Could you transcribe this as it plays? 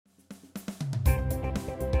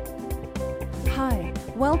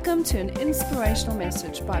Welcome to an inspirational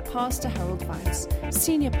message by Pastor Harold Weitz,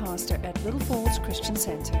 Senior Pastor at Little Falls Christian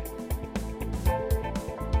Center.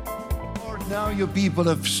 Lord, now your people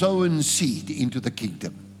have sown seed into the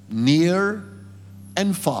kingdom, near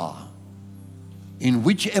and far, in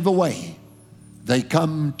whichever way they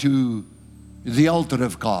come to the altar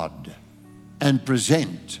of God and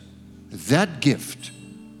present that gift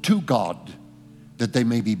to God that they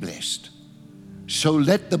may be blessed. So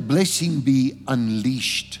let the blessing be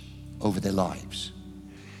unleashed over their lives.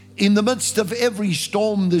 In the midst of every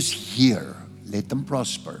storm this year, let them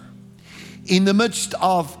prosper. In the midst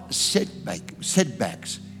of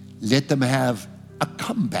setbacks, let them have a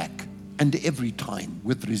comeback, and every time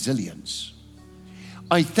with resilience.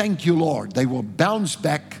 I thank you, Lord, they will bounce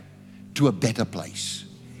back to a better place.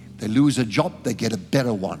 They lose a job, they get a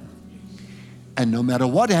better one. And no matter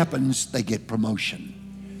what happens, they get promotion.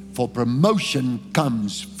 For promotion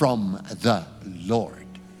comes from the Lord.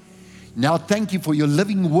 Now thank you for your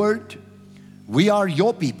living word. We are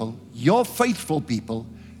your people, your faithful people,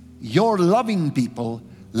 your loving people,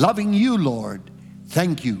 loving you, Lord.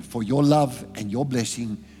 Thank you for your love and your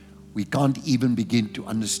blessing. We can't even begin to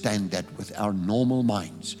understand that with our normal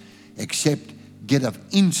minds, except get an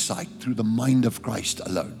insight through the mind of Christ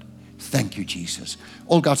alone. Thank you, Jesus.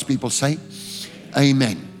 All God's people say,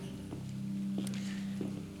 Amen.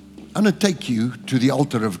 I'm going to take you to the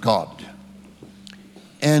altar of God.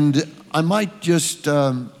 And I might just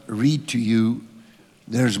read to you,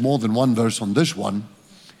 there's more than one verse on this one,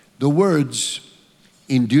 the words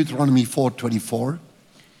in Deuteronomy 4:24.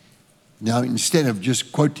 Now, instead of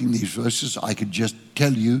just quoting these verses, I could just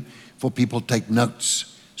tell you for people to take notes.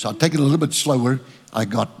 So I'll take it a little bit slower. I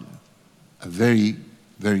got a very,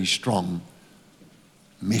 very strong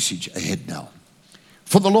message ahead now.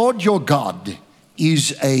 For the Lord your God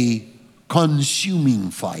is a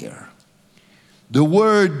consuming fire. The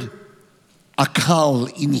word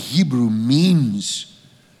akal in Hebrew means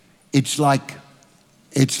it's like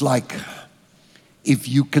if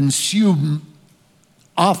you consume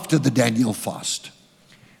after the Daniel fast.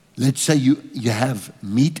 Let's say you have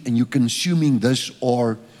meat and you're consuming this,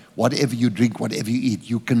 or whatever you drink, whatever you eat,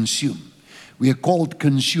 you consume. We are called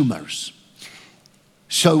consumers.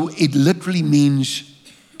 So it literally means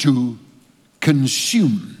to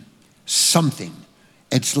consume something.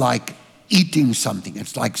 It's like eating something.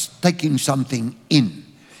 It's like taking something in.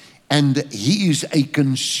 And he is a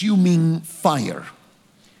consuming fire.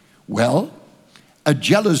 Well, a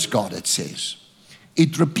jealous God, it says.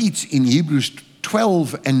 It repeats in Hebrews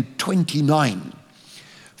 12:29.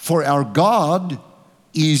 For our God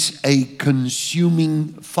is a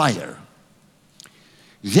consuming fire.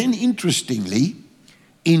 Then interestingly,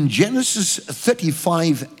 in Genesis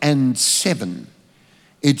 35:7,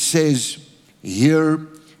 it says here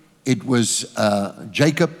it was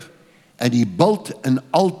Jacob, and he built an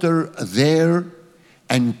altar there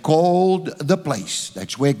and called the place.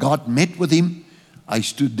 That's where God met with him. I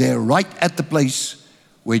stood there right at the place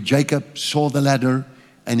where Jacob saw the ladder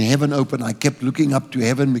and heaven opened. I kept looking up to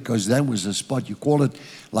heaven because that was the spot. You call it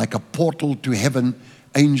like a portal to heaven.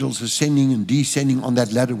 Angels ascending and descending on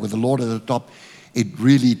that ladder with the Lord at the top. It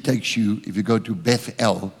really takes you, if you go to Beit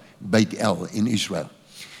El in Israel.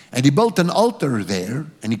 And he built an altar there,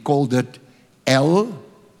 and he called it El,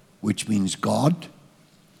 which means God,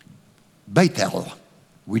 Beit El,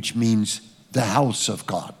 which means the house of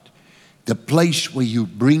God. The place where you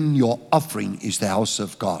bring your offering is the house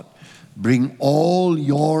of God. Bring all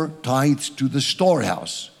your tithes to the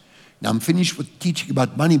storehouse. Now I'm finished with teaching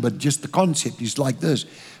about money, but just the concept is like this.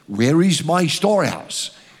 Where is my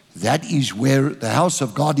storehouse? That is where the house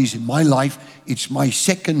of God is in my life. It's my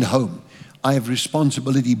second home. I have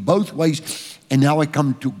responsibility both ways. And now I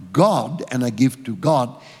come to God and I give to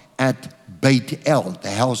God at Beit El,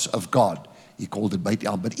 the house of God. He called it Beit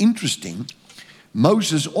El. But interesting,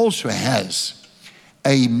 Moses also has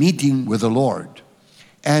a meeting with the Lord.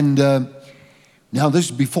 And now this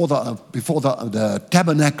is before the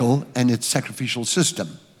tabernacle and its sacrificial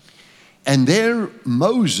system. And there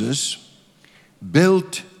Moses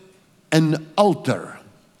built an altar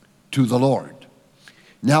to the Lord.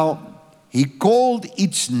 Now, he called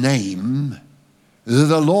its name,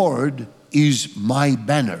 the Lord is my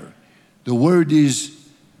banner. The word is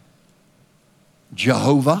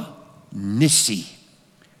Jehovah Nissi.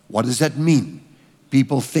 What does that mean?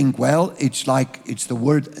 People think, well, it's the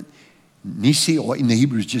word Nissi, or in the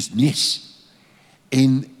Hebrew it's just Nis.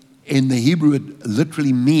 In the Hebrew it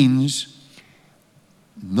literally means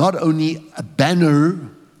not only a banner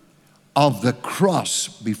of the cross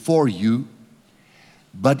before you,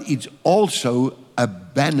 but it's also a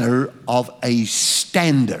banner of a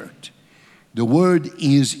standard. The word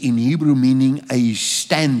is in Hebrew meaning a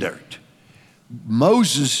standard.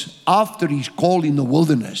 Moses, after he's called in the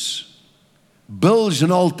wilderness, builds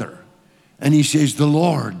an altar and he says, the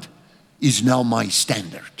Lord is now my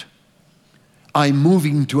standard. I'm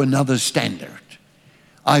moving to another standard.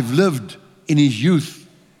 I've lived in his youth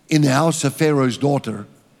in the house of Pharaoh's daughter.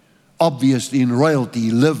 Obviously in royalty,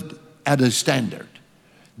 he lived at a standard.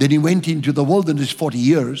 Then he went into the wilderness 40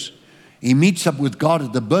 years. He meets up with God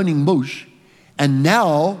at the burning bush. And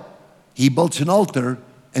now he builds an altar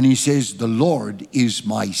and he says, the Lord is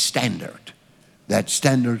my standard. That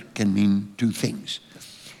standard can mean two things.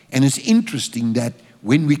 And it's interesting that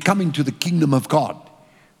when we come into the kingdom of God,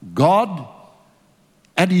 God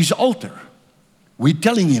at his altar, we're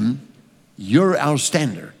telling him, you're our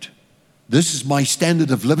standard. This is my standard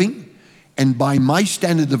of living. And by my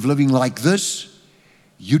standard of living like this,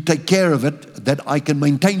 you take care of it that I can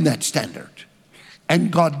maintain that standard.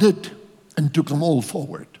 And God did and took them all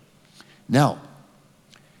forward. Now,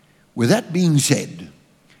 with that being said,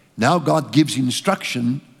 now God gives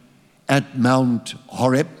instruction at Mount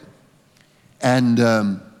Horeb. And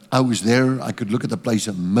I was there. I could look at the place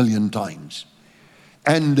 1,000,000 times.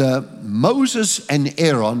 And Moses and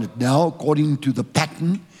Aaron, now according to the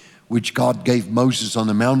pattern which God gave Moses on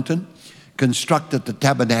the mountain, constructed the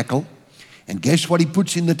tabernacle. And guess what he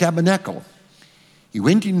puts in the tabernacle? He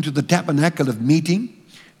went into the tabernacle of meeting.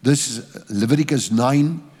 This is Leviticus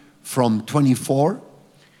 9 from 23,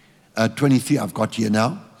 I've got here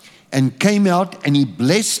now. And came out and he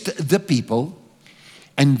blessed the people.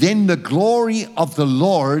 And then the glory of the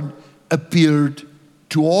Lord appeared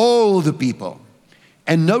to all the people.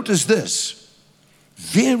 And notice this,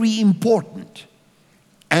 very important.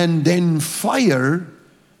 And then fire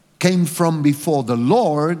came from before the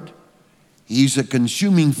Lord. He's a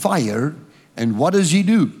consuming fire. And what does he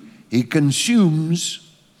do? He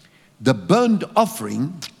consumes the burnt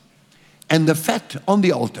offering and the fat on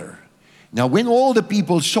the altar. Now, when all the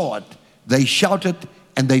people saw it, they shouted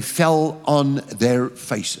and they fell on their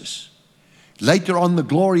faces. Later on, the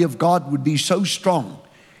glory of God would be so strong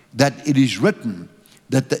that it is written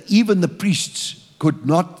that even the priests could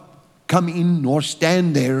not come in nor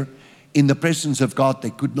stand there in the presence of God. They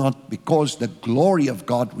could not, because the glory of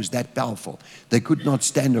God was that powerful. They could not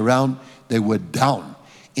stand around. They were down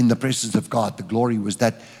in the presence of God. The glory was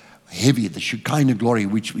that heavy, the Shekinah glory,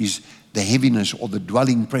 which is the heaviness or the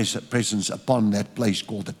dwelling presence upon that place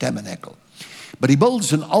called the tabernacle. But he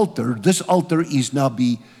builds an altar. This altar is now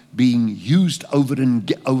being used over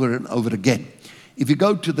and over again. If you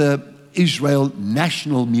go to the Israel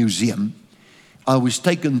National Museum, I was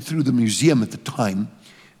taken through the museum at the time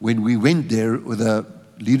when we went there with a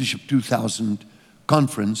Leadership 2000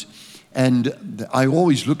 conference. And I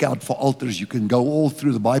always look out for altars. You can go all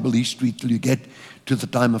through the Bible history till you get to the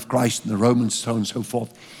time of Christ and the Romans, so on and so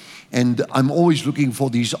forth. And I'm always looking for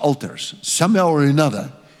these altars. Somehow or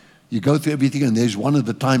another, you go through everything and there's one at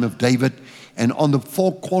the time of David. And on the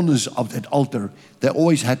four corners of that altar, they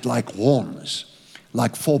always had like horns,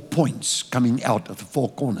 like 4 points coming out of the 4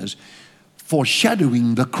 corners,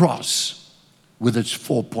 foreshadowing the cross with its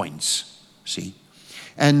 4 points, see?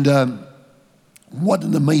 And what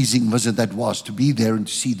an amazing visit that was to be there and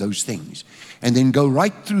to see those things. And then go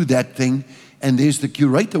right through that thing, and there's the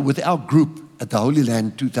curator with our group at the Holy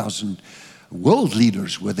Land 2000. World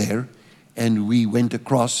leaders were there, and we went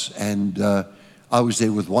across, and I was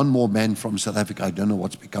there with one more man from South Africa. I don't know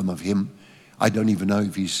what's become of him. I don't even know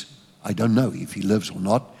if I don't know if he lives or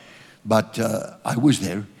not. But I was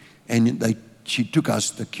there, and she took us,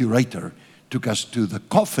 the curator, took us to the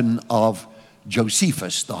coffin of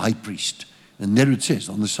Josephus, the high priest. And there it says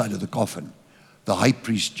on the side of the coffin, the high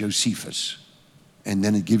priest Josephus. And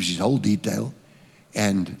then it gives his whole detail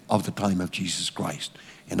and of the time of Jesus Christ.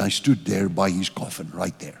 And I stood there by his coffin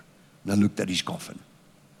right there. And I looked at his coffin.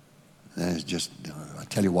 And it's just, I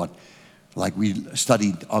tell you what, like we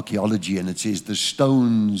studied archaeology and it says the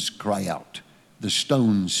stones cry out. The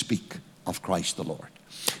stones speak of Christ the Lord.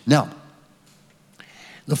 Now,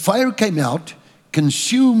 the fire came out,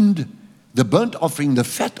 consumed the burnt offering, the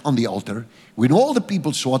fat on the altar. When all the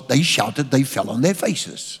people saw it, they shouted, they fell on their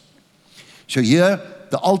faces. So here,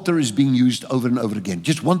 the altar is being used over and over again.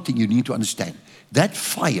 Just one thing you need to understand. That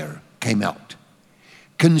fire came out,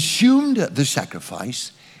 consumed the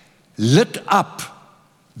sacrifice, lit up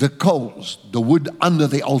the coals, the wood under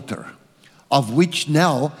the altar, of which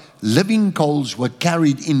now living coals were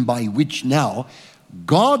carried in, by which now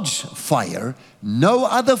God's fire, no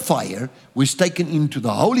other fire, was taken into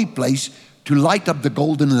the holy place to light up the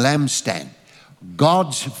golden lampstand.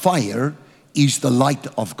 God's fire is the light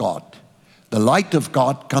of God. The light of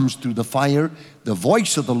God comes through the fire, the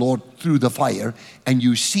voice of the Lord through the fire, and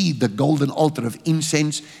you see the golden altar of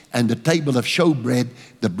incense and the table of showbread,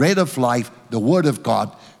 the bread of life, the word of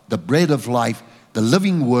God, the bread of life, the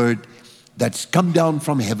living word that's come down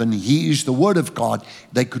from heaven. He is the word of God.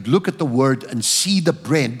 They could look at the word and see the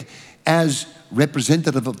bread as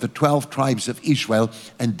representative of the 12 tribes of Israel.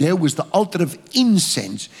 And there was the altar of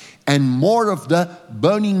incense, and more of the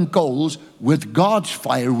burning coals with God's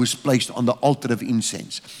fire was placed on the altar of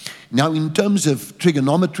incense. Now, in terms of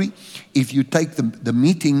trigonometry, if you take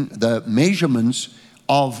the measurements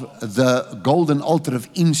of the golden altar of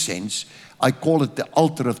incense, I call it the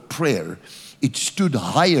altar of prayer. It stood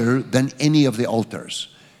higher than any of the altars.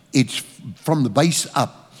 It's from the base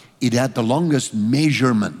up. It had the longest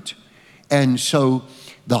measurement. And so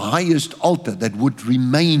the highest altar that would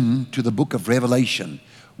remain to the book of Revelation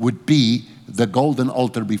would be the golden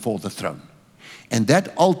altar before the throne. And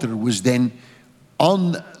that altar was then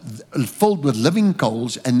filled with living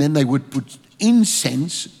coals, and then they would put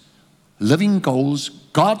incense, living coals,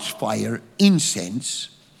 God's fire, incense.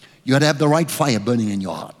 You got to have the right fire burning in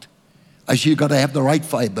your heart. You got to have the right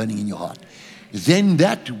fire burning in your heart. Then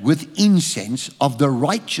that with incense of the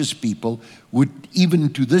righteous people would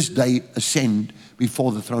even to this day ascend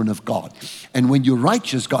before the throne of God. And when you're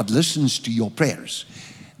righteous, God listens to your prayers.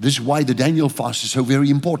 This is why the Daniel fast is so very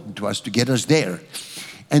important to us, to get us there.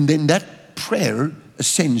 And then that prayer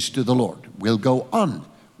ascends to the Lord. We'll go on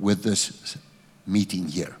with this meeting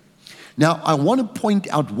here. Now, I want to point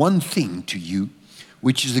out one thing to you,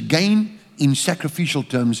 which is again in sacrificial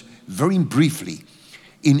terms, very briefly.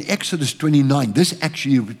 In Exodus 29, this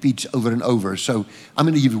actually repeats over and over. So I'm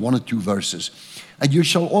going to give you one or two verses. And you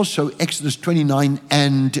shall also, Exodus 29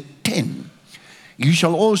 and 10, you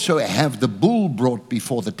shall also have the bull brought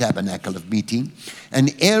before the tabernacle of meeting,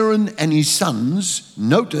 and Aaron and his sons,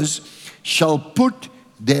 notice, shall put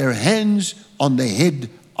their hands on the head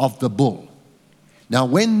of the bull. Now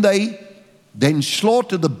when they then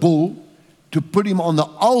slaughter the bull to put him on the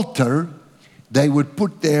altar, they would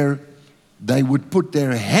put their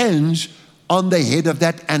hands on the head of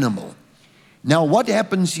that animal. Now what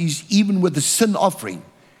happens is, even with the sin offering,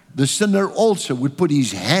 the sinner also would put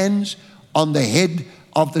his hands on the head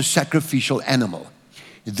of the sacrificial animal.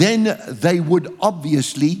 Then they would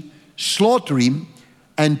obviously slaughter him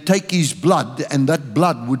and take his blood, and that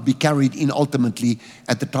blood would be carried in ultimately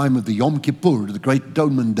at the time of the Yom Kippur, the Great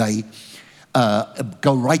Atonement Day,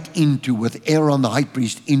 go right into, with Aaron the high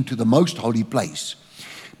priest, into the most holy place.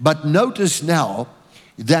 But notice now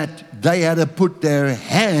that they had to put their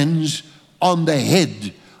hands on the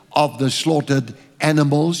head of the slaughtered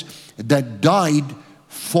animals that died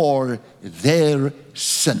for their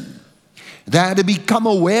sin. They had to become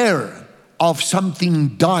aware of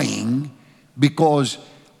something dying, because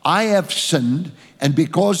I have sinned, and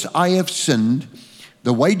because I have sinned,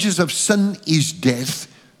 the wages of sin is death.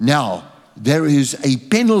 Now, there is a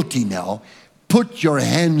penalty now. Put your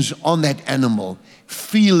hands on that animal,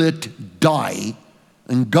 feel it die,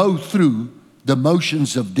 and go through the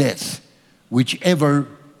motions of death, whichever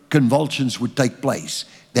convulsions would take place.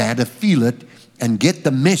 They had to feel it and get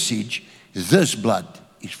the message, this blood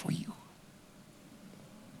is for you.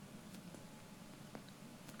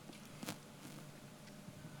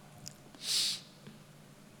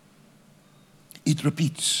 It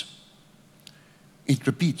repeats. It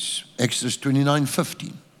repeats. Exodus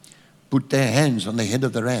 29:15. Put their hands on the head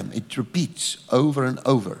of the ram. It repeats over and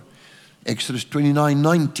over. Exodus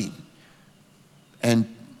 29:19.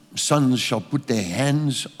 And sons shall put their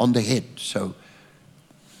hands on the head. So,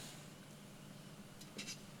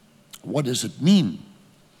 what does it mean?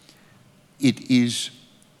 It is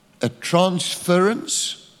a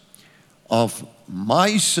transference of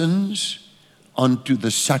my sins onto the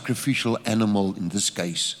sacrificial animal in this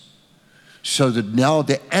case, so that now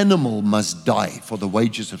the animal must die, for the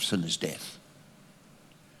wages of sin is death.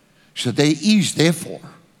 So there is therefore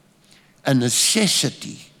a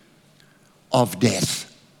necessity of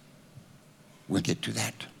death. We'll get to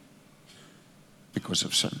that because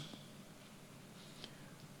of sin.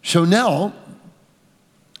 So now,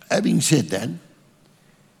 having said that,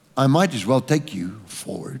 I might as well take you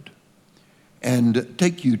forward and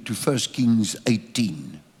take you to 1 Kings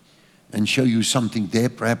 18 and show you something there.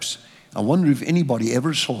 Perhaps, I wonder if anybody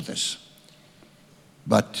ever saw this,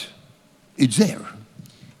 but it's there.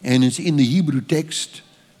 And it's in the Hebrew text,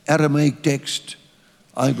 Aramaic text.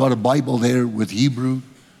 I got a Bible there with Hebrew,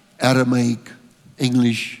 Aramaic,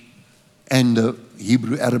 English, and the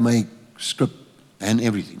Hebrew Aramaic script and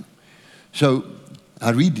everything. So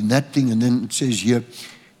I read in that thing, and then it says here,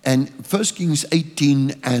 and 1 Kings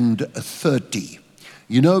 18 and 30.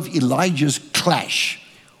 You know of Elijah's clash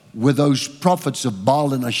with those prophets of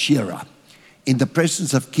Baal and Asherah in the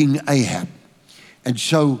presence of King Ahab. And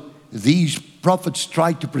so these prophets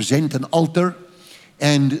try to present an altar,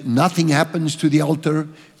 and nothing happens to the altar.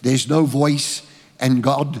 There's no voice. And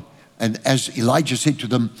God, and as Elijah said to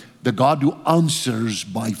them, the God who answers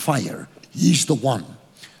by fire, he's the one,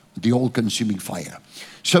 the all-consuming fire.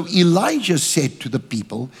 So Elijah said to the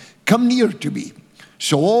people, come near to me.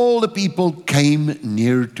 So all the people came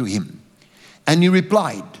near to him. And he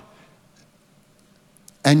replied,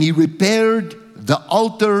 and he repaired the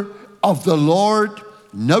altar of the Lord.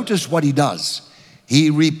 Notice what he does. He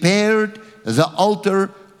repaired the altar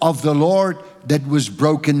of the Lord that was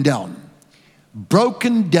broken down.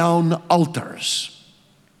 Broken down altars.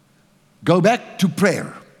 Go back to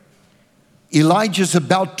prayer. Elijah's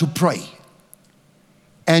about to pray.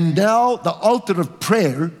 And now the altar of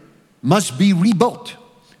prayer must be rebuilt.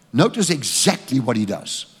 Notice exactly what he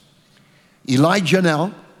does. Elijah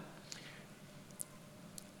now,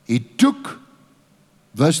 he took,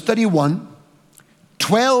 verse 31,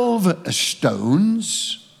 12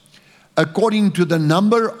 stones according to the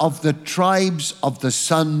number of the tribes of the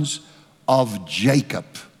sons of Jacob,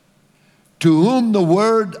 to whom the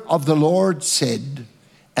word of the Lord said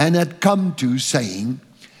and had come to, saying,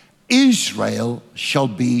 Israel shall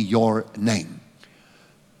be your name.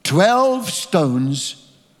 12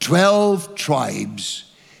 stones, 12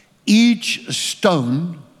 tribes, each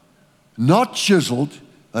stone not chiseled,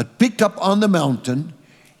 but picked up on the mountain,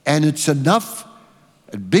 and it's enough,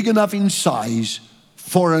 big enough in size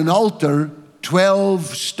for an altar, 12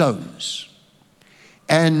 stones.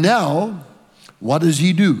 And now, what does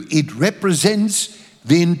he do? It represents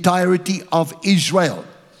the entirety of Israel,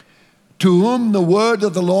 to whom the word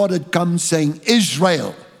of the Lord had come, saying,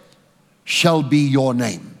 Israel shall be your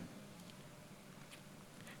name.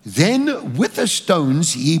 Then with the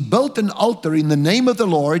stones he built an altar in the name of the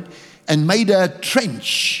Lord, and made a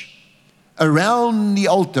trench around the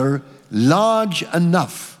altar large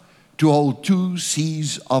enough to hold 2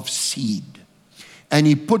 seahs of seed. And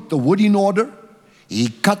he put the wood in order. He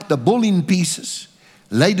cut the bull in pieces,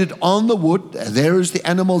 laid it on the wood. There is the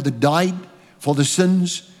animal that died for the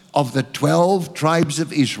sins of the 12 tribes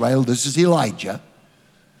of Israel. This is Elijah.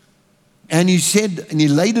 And he said, and he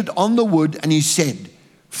laid it on the wood, and he said,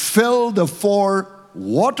 fill the 4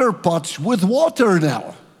 water pots with water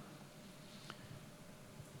now.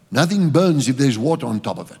 Nothing burns if there's water on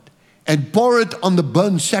top of it. And pour it on the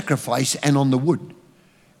burnt sacrifice and on the wood.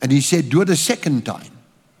 And he said, do it a second time.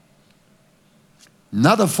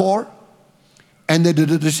 Another 4. And they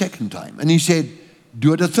did it a second time. And he said,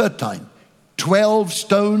 do it a third time. 12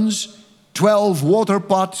 stones, 12 water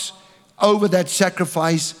pots over that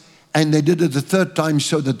sacrifice. And they did it the third time,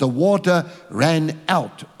 so that the water ran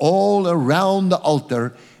out all around the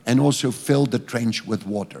altar and also filled the trench with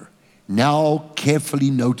water. Now carefully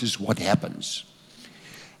notice what happens.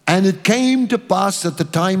 And it came to pass at the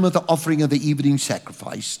time of the offering of the evening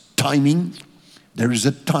sacrifice, timing, there is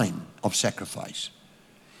a time of sacrifice,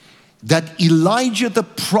 that Elijah the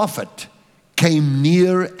prophet came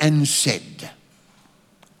near and said,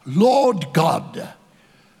 Lord God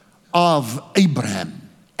of Abraham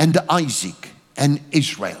and Isaac and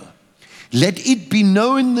Israel, let it be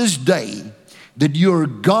known this day that you're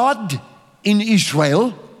God in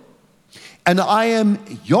Israel, and I am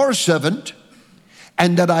your servant,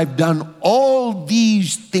 and that I've done all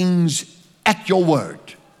these things at your word.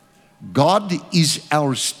 God is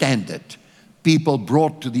our standard. People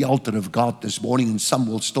brought to the altar of God this morning, and some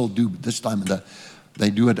will still do this time. They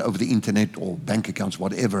do it over the internet or bank accounts,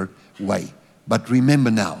 whatever way. But remember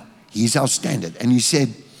now, he's our standard. And he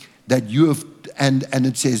said that you have, and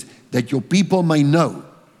it says that your people may know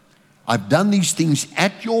I've done these things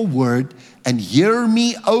at your word, and hear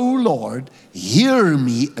me, O Lord, hear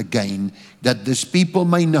me again, that this people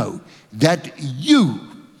may know that you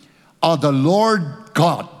are the Lord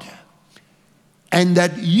God, and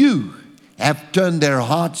that you have turned their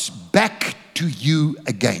hearts back to you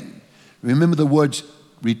again. Remember the words,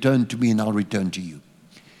 return to me and I'll return to you.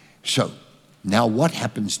 So, now what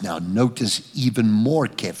happens now? Notice even more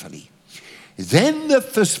carefully. Then the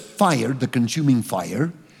first fire, the consuming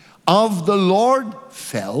fire of the Lord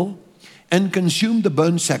fell and consumed the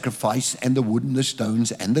burnt sacrifice and the wood and the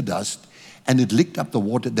stones and the dust, and it licked up the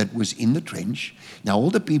water that was in the trench. Now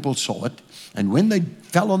all the people saw it, and when they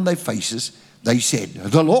fell on their faces, they said,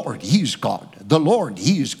 the Lord, he is God. The Lord,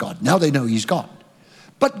 he is God. Now they know he's God.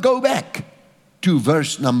 But go back to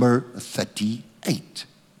verse number 38.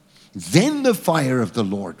 Then the fire of the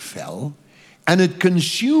Lord fell, and it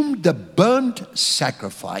consumed the burnt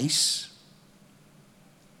sacrifice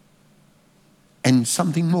and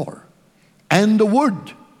something more. And the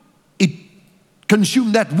wood, it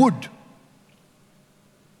consumed that wood.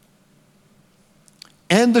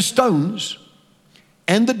 And the stones,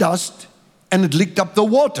 and the dust, and it licked up the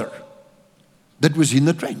water that was in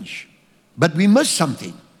the trench. But we missed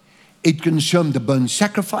something. It consumed the burnt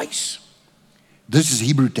sacrifice. This is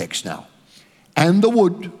Hebrew text now. And the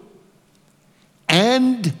wood,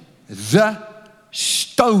 and the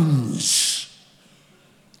stones,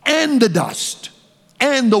 and the dust,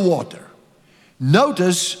 and the water.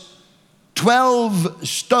 Notice 12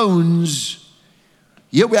 stones.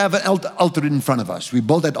 Here we have an altar in front of us. We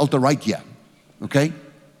built that altar right here. Okay?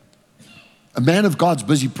 A man of God's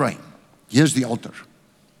busy praying. Here's the altar.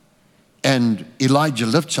 And Elijah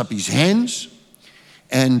lifts up his hands.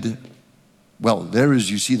 And, well, there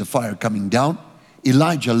is, you see the fire coming down.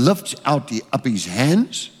 Elijah lifts up his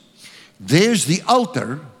hands. There's the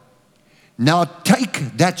altar. Now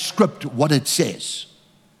take that script, what it says.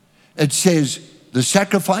 It says the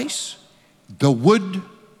sacrifice, the wood,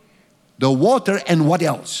 the water, and what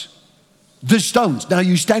else? The stones. Now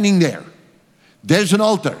you're standing there. There's an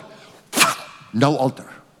altar. No altar.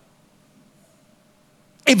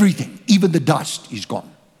 Everything, even the dust, is gone.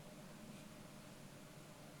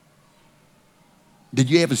 Did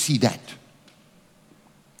you ever see that?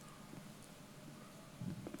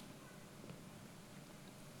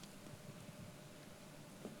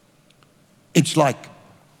 It's like,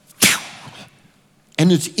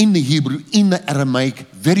 and it's in the Hebrew, in the Aramaic,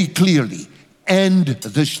 very clearly, and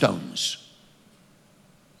the stones.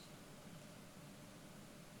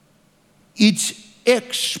 It's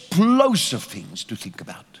explosive things to think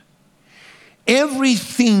about.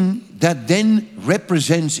 Everything that then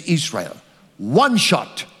represents Israel, one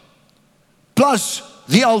shot, plus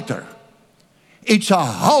the altar. It's a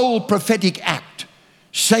whole prophetic act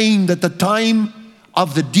saying that the time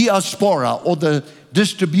of the diaspora, or the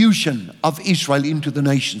distribution of Israel into the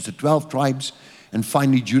nations, the 12 tribes, and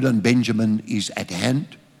finally Judah and Benjamin, is at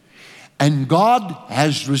hand. And God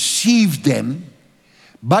has received them,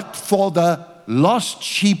 but for the lost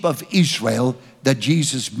sheep of Israel that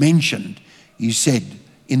Jesus mentioned, he said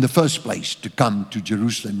in the first place to come to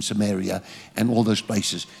Jerusalem, Samaria, and all those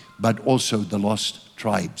places, but also the lost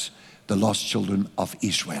tribes, the lost children of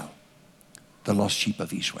Israel, the lost sheep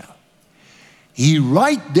of Israel. He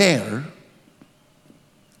right there,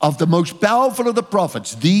 of the most powerful of the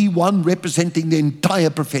prophets, the one representing the entire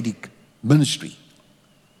prophetic ministry.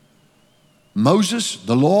 Moses,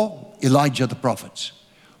 the law, Elijah, the prophets.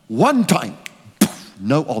 One time,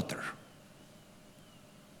 no altar.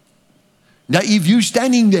 Now, if you're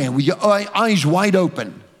standing there with your eyes wide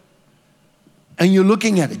open and you're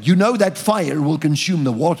looking at it, you know that fire will consume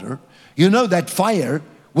the water. You know that fire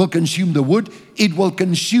will consume the wood. It will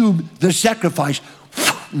consume the sacrifice.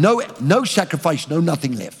 No sacrifice, no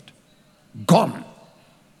nothing left. Gone.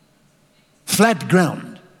 Flat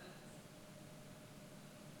ground.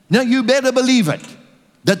 Now you better believe it,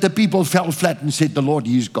 that the people fell flat and said, the Lord,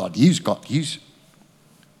 He is God. He is God.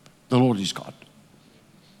 The Lord is God.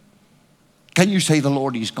 Can you say the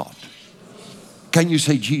Lord is God? Can you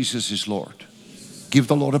say Jesus is Lord? Give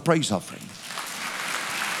the Lord a praise offering.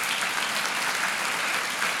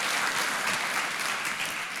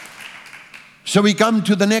 So we come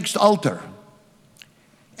to the next altar,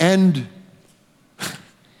 and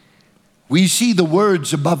we see the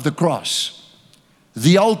words above the cross,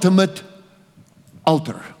 the ultimate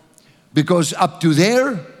altar, because up to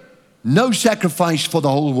there, no sacrifice for the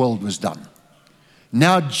whole world was done.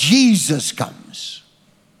 Now Jesus comes,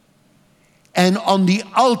 and on the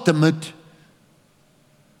ultimate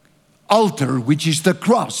altar, which is the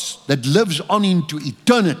cross that lives on into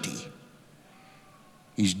eternity,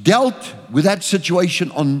 He's dealt with that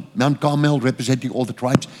situation on Mount Carmel, representing all the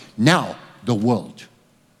tribes. Now, the world.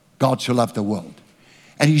 God so loved the world.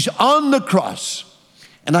 And He's on the cross.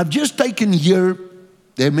 And I've just taken here,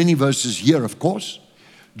 there are many verses here, of course,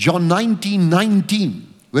 John 19:19,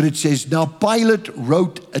 where it says, now Pilate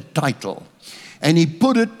wrote a title, and he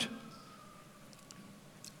put it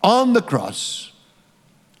on the cross.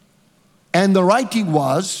 And the writing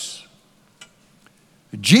was,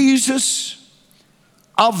 Jesus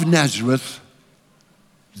of Nazareth,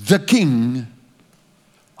 the King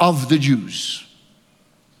of the Jews.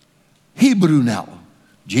 Hebrew now.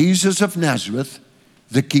 Jesus of Nazareth,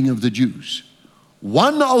 the King of the Jews.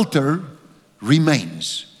 One altar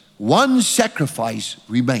remains. One sacrifice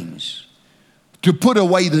remains. To put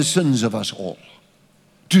away the sins of us all.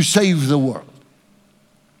 To save the world.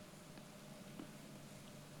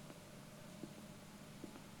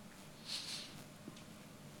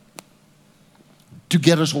 To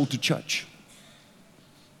get us all to church.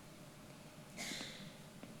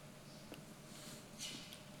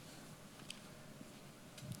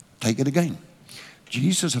 take it again.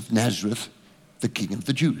 Jesus of Nazareth, the King of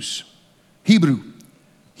the Jews. Hebrew,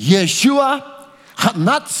 Yeshua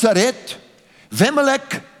HaNazaret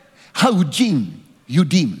Vemelech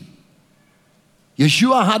Yudim.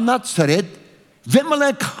 Yeshua HaNazaret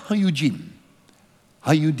Vemelech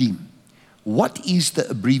Hayudim. What is the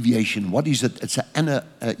abbreviation? What is it? It's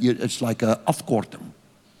like a afkorting.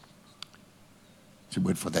 It's a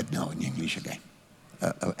word for that now in English again.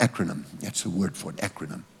 Acronym. That's the word for it,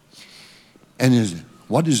 acronym. And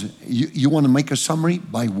what is it? You want to make a summary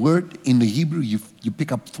by word? In the Hebrew, you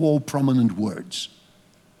pick up 4 prominent words.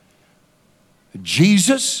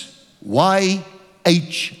 Jesus, YHWH,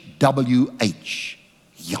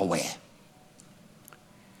 Yahweh.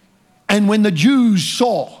 And when the Jews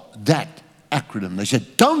saw that acronym, they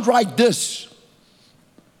said, don't write this.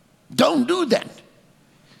 Don't do that.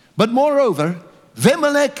 But moreover,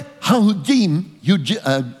 Vemelech Hayudim.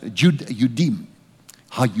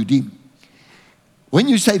 When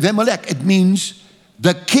you say Vemelech, it means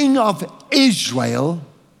the king of Israel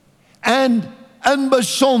and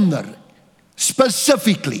besonder,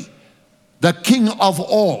 specifically, the king of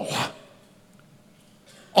all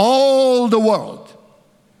the world.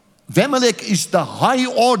 Vemelech is the high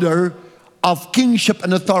order of kingship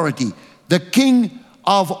and authority, the king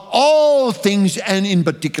of all things, and in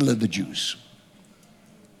particular the Jews.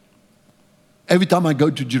 Every time I go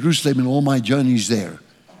to Jerusalem in all my journeys there,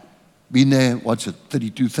 been there,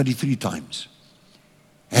 33 times.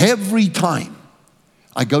 Every time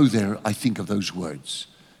I go there, I think of those words.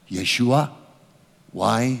 Yeshua,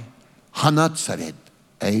 Y, HaNazaret,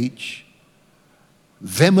 H,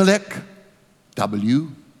 Vemelech,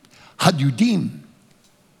 W, Hayudim,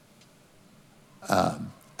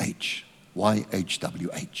 H,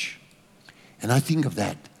 YHWH. And I think of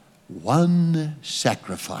that, one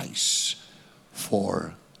sacrifice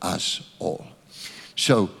for us all.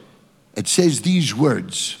 So it says these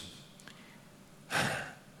words.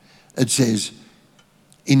 It says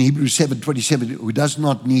in Hebrews 7:27, who does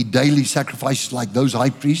not need daily sacrifices like those high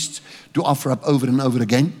priests to offer up over and over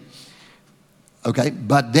again. Okay,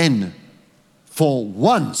 but then for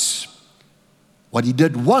once, what he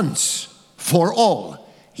did once for all,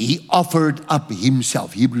 he offered up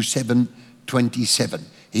himself. Hebrews 7:27,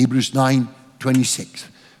 Hebrews 9:26.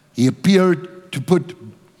 He appeared to put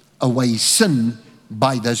away sin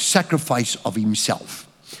by the sacrifice of himself.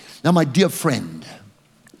 Now, my dear friend,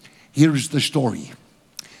 here is the story.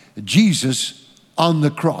 Jesus on the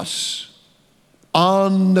cross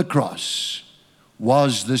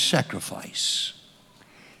was the sacrifice.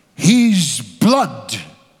 His blood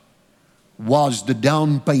was the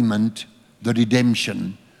down payment, the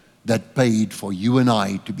redemption that paid for you and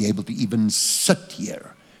I to be able to even sit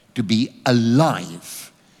here, to be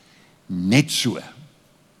alive. Net so.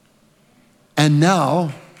 And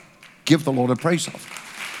now, give the Lord a praise offering.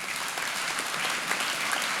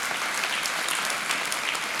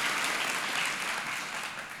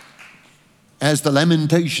 As the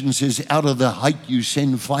Lamentation says, out of the height you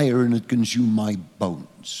send fire and it consume my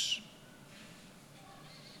bones.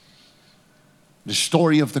 The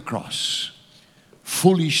story of the cross.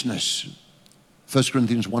 Foolishness. 1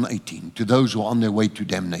 Corinthians 1:18. To those who are on their way to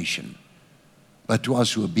damnation. But to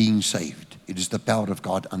us who are being saved, it is the power of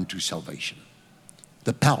God unto salvation.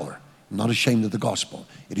 The power. I'm not ashamed of the gospel.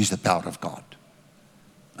 It is the power of God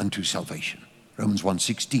unto salvation. Romans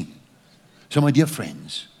 1:16. So my dear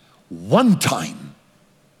friends, one time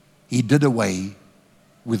he did away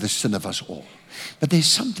with the sin of us all. But there's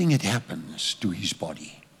something that happens to his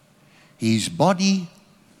body. His body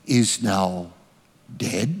is now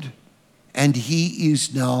dead, and he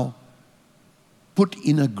is now put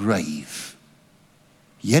in a grave.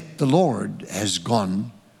 Yet the Lord has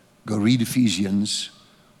gone. Go read Ephesians,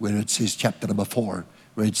 where it says, chapter number 4,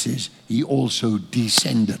 where it says, he also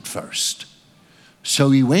descended first.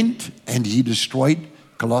 So he went and he destroyed.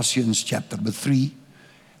 Colossians chapter number 3,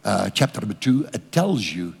 chapter number 2, it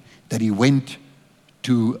tells you that he went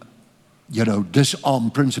to,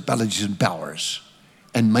 disarm principalities and powers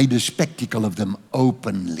and made a spectacle of them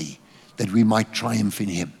openly, that we might triumph in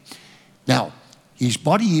him. Now, his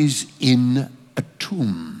body is in a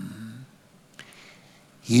tomb.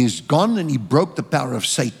 He is gone and he broke the power of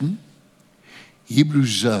Satan.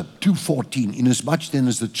 Hebrews 2:14, inasmuch then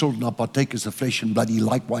as the children are partakers of flesh and blood, he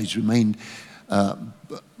likewise remained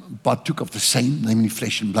partook of the same, namely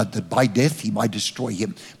flesh and blood, that by death he might destroy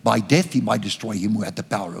him. By death he might destroy him who had the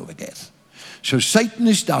power over death. So Satan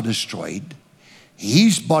is now destroyed.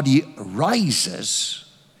 His body rises,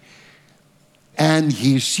 and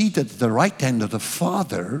he is seated at the right hand of the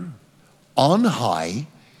Father on high,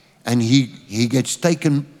 and he gets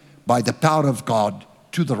taken by the power of God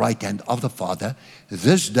to the right hand of the Father.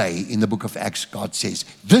 This day, in the book of Acts, God says,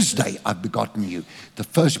 this day I've begotten you, the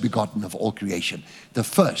first begotten of all creation, the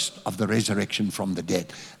first of the resurrection from the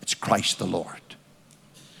dead. It's Christ the Lord.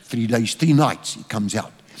 3 days, 3 nights, he comes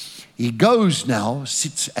out. He goes now,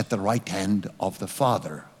 sits at the right hand of the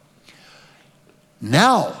Father.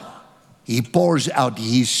 Now, he pours out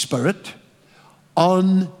his Spirit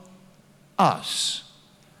on us.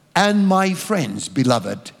 And my friends,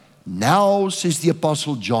 beloved, now, says the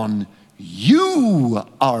Apostle John, you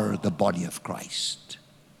are the body of Christ,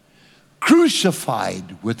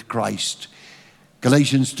 crucified with Christ.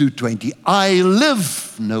 Galatians 2:20, I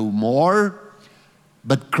live no more,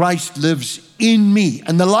 but Christ lives in me.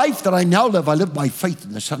 And the life that I now live, I live by faith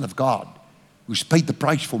in the Son of God, who's paid the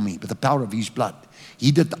price for me with the power of his blood.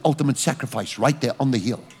 He did the ultimate sacrifice right there on the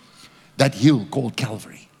hill, that hill called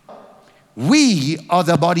Calvary. We are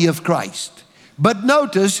the body of Christ. But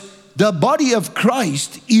notice, the body of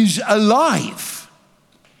Christ is alive.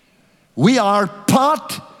 We are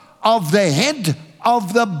part of the head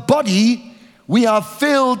of the body. We are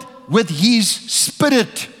filled with his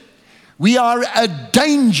Spirit. We are a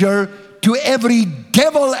danger to every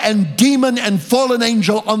devil and demon and fallen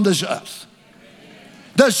angel on this earth.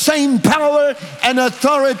 The same power and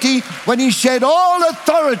authority when he said, all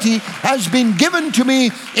authority has been given to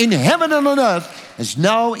me in heaven and on earth, is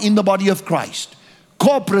now in the body of Christ.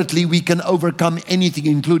 Corporately, we can overcome anything,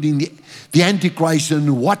 including the Antichrist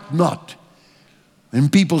and whatnot.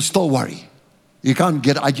 And people still worry.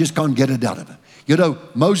 I just can't get it out of it. You know,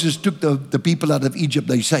 Moses took the people out of Egypt,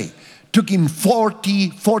 they say. Took him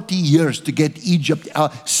 40 years to get Egypt,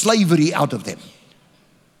 slavery out of them.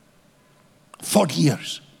 40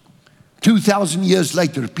 years. 2,000 years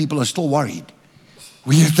later, people are still worried.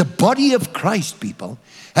 We are the body of Christ, people.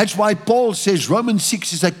 That's why Paul says Romans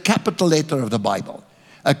 6 is a capital letter of the Bible,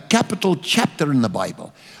 a capital chapter in the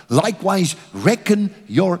Bible. Likewise, reckon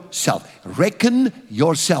yourselves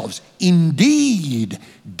indeed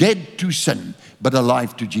dead to sin, but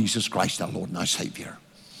alive to Jesus Christ, our Lord and our Savior.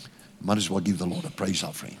 Might as well give the Lord a praise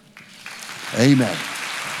offering. Amen.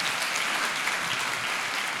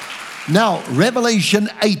 Now, Revelation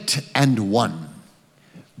 8:1.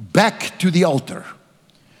 Back to the altar.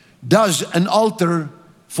 Does an altar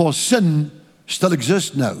for sin still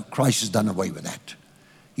exist? No, Christ has done away with that.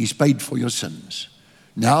 He's paid for your sins.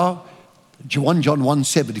 Now, 1 John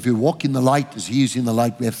 1:7, if you walk in the light as he is in the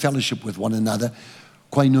light, we have fellowship with one another.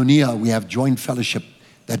 Koinonia, we have joint fellowship.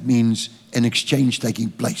 That means an exchange taking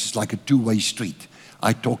place. It's like a two-way street.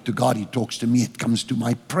 I talk to God, he talks to me. It comes to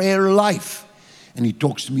my prayer life. And he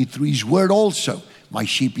talks to me through his word also. My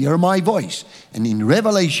sheep hear my voice. And in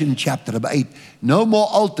Revelation chapter 8, no more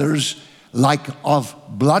altars like of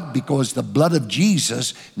blood, because the blood of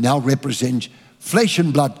Jesus now represents flesh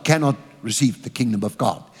and blood cannot receive the kingdom of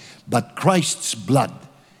God. But Christ's blood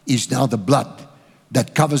is now the blood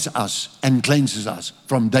that covers us and cleanses us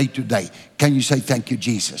from day to day. Can you say thank you,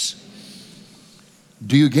 Jesus?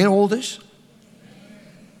 Do you get all this?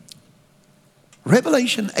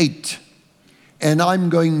 Revelation 8, and I'm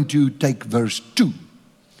going to take verse 2.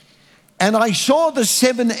 And I saw the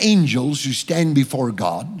 7 angels who stand before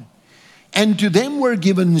God, and to them were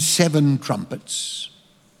given 7 trumpets.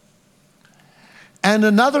 And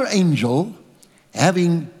another angel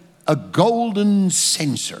having a golden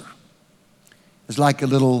censer, it's like a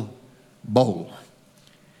little bowl,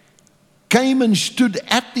 came and stood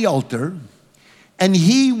at the altar, and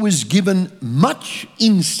he was given much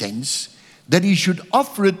incense that he should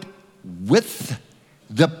offer it with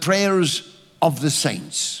the prayers of the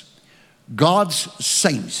saints. God's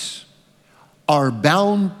saints are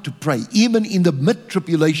bound to pray. Even in the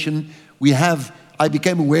mid-tribulation, I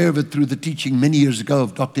became aware of it through the teaching many years ago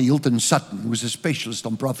of Dr. Hilton Sutton, who was a specialist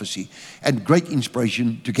on prophecy, and great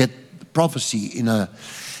inspiration to get prophecy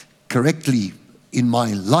correctly in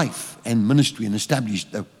my life and ministry and establish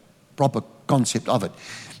the proper concept of it.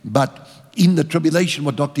 But in the tribulation,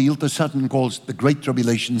 what Dr. Hilton Sutton calls the great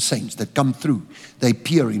tribulation saints that come through, they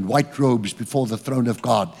appear in white robes before the throne of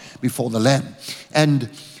God, before the Lamb. And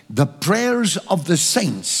the prayers of the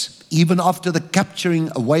saints, even after the capturing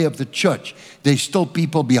away of the church, there's still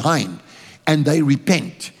people behind, and they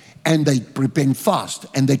repent. And they repent fast,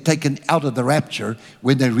 and they're taken out of the rapture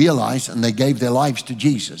when they realize and they gave their lives to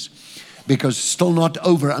Jesus, because it's still not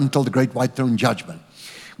over until the great white throne judgment.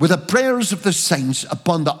 With the prayers of the saints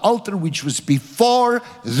upon the altar which was before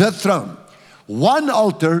the throne. One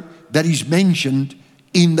altar that is mentioned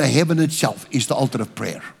in the heaven itself is the altar of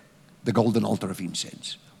prayer, the golden altar of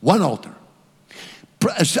incense. One altar.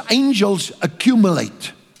 As angels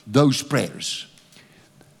accumulate those prayers,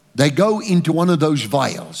 they go into one of those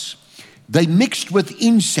vials. they mixed with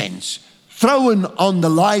incense, thrown on the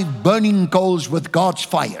live burning coals with God's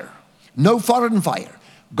fire. No foreign fire,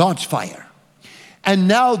 God's fire. And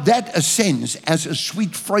now that ascends as a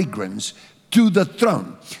sweet fragrance to the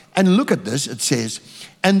throne. And look at this, it says,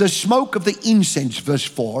 and the smoke of the incense, verse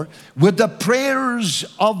 4, with the prayers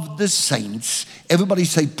of the saints. Everybody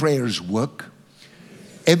say prayers work.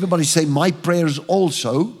 Everybody say my prayers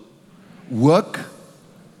also work.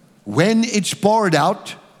 When it's poured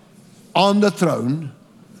out on the throne,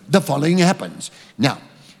 the following happens. Now,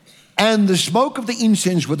 and the smoke of the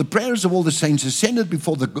incense with the prayers of all the saints ascended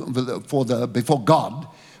before God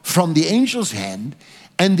from the angel's hand,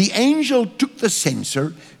 and the angel took the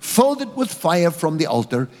censer, filled it with fire from the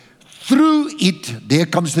altar, threw it, there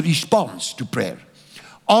comes the response to prayer,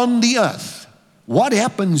 on the earth. What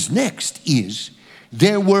happens next is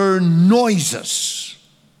there were noises.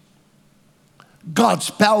 God's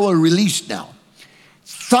power released now.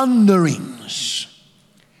 Thunderings,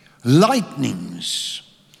 lightnings,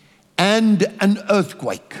 and an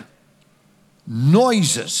earthquake.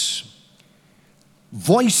 Noises.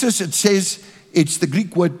 Voices, it says, it's the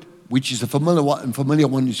Greek word, which is a familiar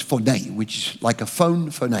one is phone, which is like a phone.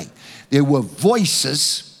 There were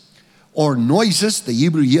voices or noises. The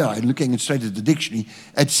Hebrew here, I'm looking straight at the dictionary,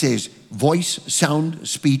 it says voice, sound,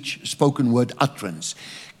 speech, spoken word, utterance,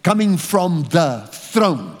 coming from the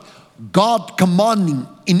throne. God commanding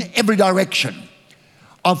in every direction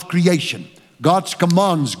of creation. God's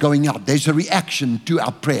commands going out. There's a reaction to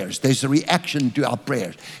our prayers. There's a reaction to our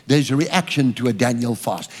prayers. There's a reaction to a Daniel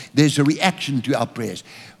fast. There's a reaction to our prayers.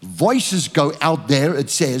 Voices go out there,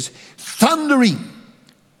 it says, thundering.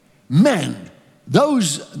 Man,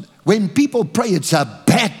 when people pray, it's a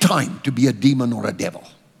bad time to be a demon or a devil.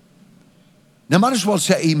 Now, might as well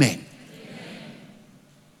say amen.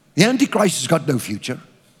 The Antichrist has got no future.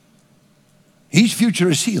 His future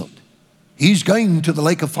is sealed. He's going to the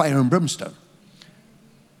lake of fire and brimstone.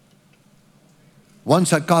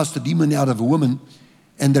 Once I cast a demon out of a woman,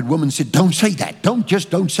 and that woman said, don't say that. Don't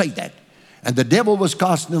say that. And the devil was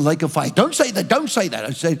cast in the lake of fire. Don't say that, don't say that.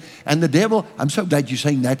 I said, and the devil, I'm so glad you're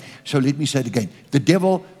saying that, so let me say it again. The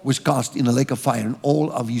devil was cast in the lake of fire, and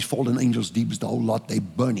all of his fallen angels, demons, the whole lot, they're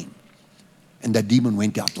burning. And that demon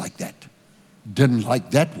went out like that. Didn't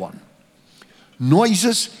like that one.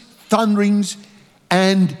 Noises, thunderings,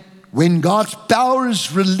 and when God's power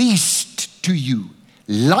is released to you,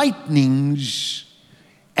 lightnings,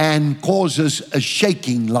 and causes a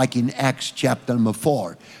shaking, like in Acts chapter number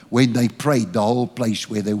 4, when they prayed, the whole place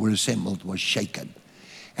where they were assembled was shaken.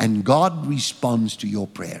 And God responds to your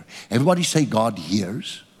prayer. Everybody say, God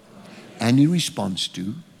hears, and He responds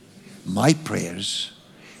to my prayers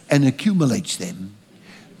and accumulates them.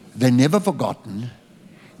 They're never forgotten.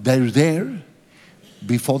 They're there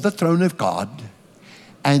before the throne of God,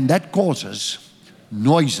 and that causes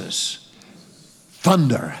noises,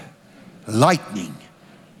 thunder, lightning,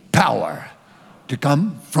 power to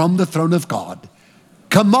come from the throne of God.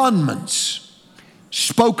 Commandments,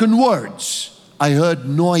 spoken words. I heard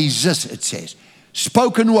noises, it says.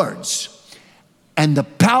 Spoken words. And the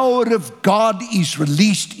power of God is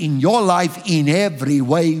released in your life in every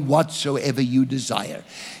way whatsoever you desire.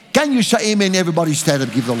 Can you say amen? Everybody stand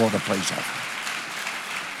up, give the Lord a praise offering.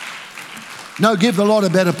 Now give the Lord a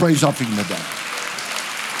better praise offering than that.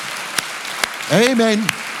 Amen.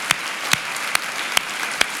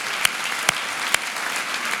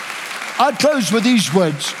 I close with these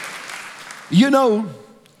words. You know,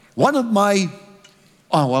 all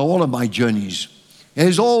of my journeys,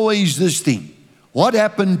 there's always this thing. What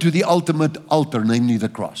happened to the ultimate altar, namely the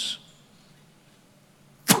cross?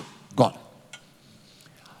 Gone.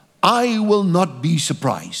 I will not be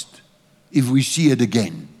surprised if we see it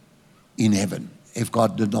again in heaven, if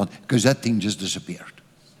God did not, because that thing just disappeared.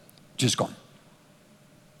 Just gone.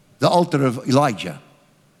 The altar of Elijah,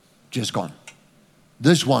 just gone.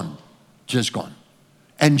 This one, just gone.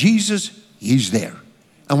 And Jesus, He's there.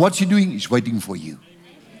 And what's He doing? He's waiting for you.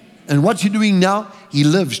 And what's He doing now? He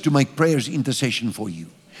lives to make prayers, intercession for you.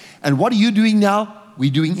 And what are you doing now?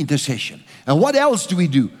 We're doing intercession. And what else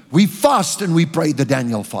do? We fast and we pray the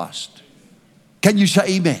Daniel fast. Can you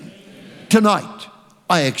say amen? Tonight,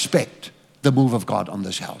 I expect the move of God on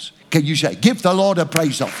this house. Can you say, give the Lord a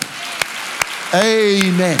praise offering?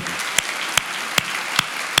 Amen.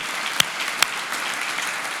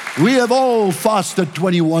 We have all fasted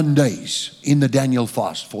 21 days in the Daniel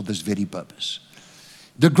fast for this very purpose.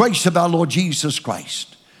 The grace of our Lord Jesus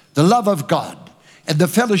Christ, the love of God, and the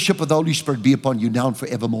fellowship of the Holy Spirit be upon you now and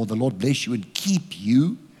forevermore. The Lord bless you and keep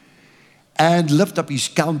you and lift up His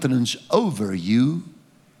countenance over you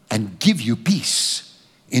and give you peace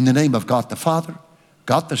in the name of God the Father,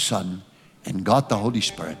 God the Son, and God the Holy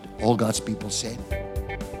Spirit. All God's people said.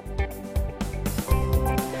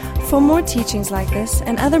 For more teachings like this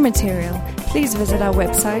and other material, please visit our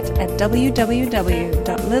website at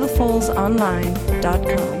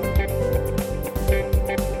www.littlefallsonline.com.